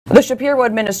The Shapiro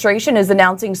administration is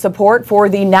announcing support for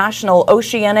the National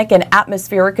Oceanic and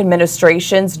Atmospheric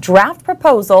Administration's draft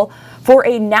proposal for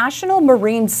a national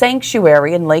marine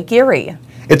sanctuary in Lake Erie.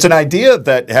 It's an idea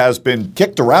that has been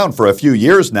kicked around for a few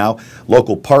years now.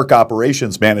 Local park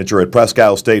operations manager at Presque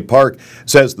Isle State Park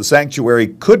says the sanctuary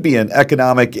could be an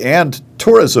economic and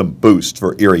tourism boost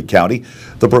for Erie County.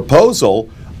 The proposal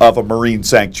of a marine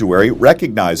sanctuary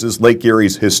recognizes Lake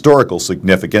Erie's historical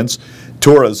significance,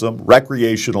 tourism,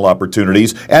 recreational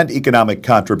opportunities, and economic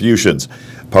contributions.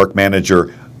 Park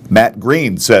manager Matt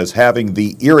Green says having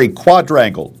the Erie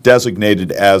Quadrangle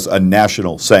designated as a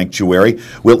national sanctuary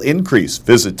will increase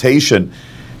visitation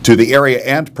to the area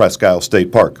and Presque Isle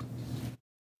State Park.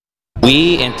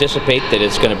 We anticipate that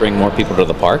it's going to bring more people to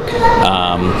the park.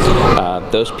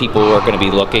 Those people are going to be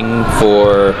looking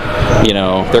for,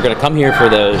 they're going to come here for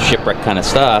the shipwreck kind of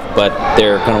stuff, but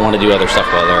they're going to want to do other stuff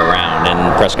while they're around.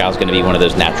 And Presque Isle is going to be one of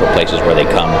those natural places where they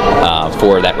come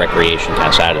for that recreation kind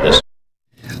of side of this.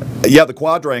 Yeah, the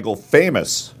Quadrangle,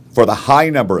 famous for the high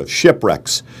number of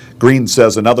shipwrecks. Green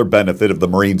says another benefit of the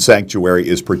marine sanctuary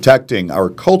is protecting our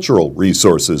cultural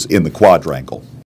resources in the Quadrangle.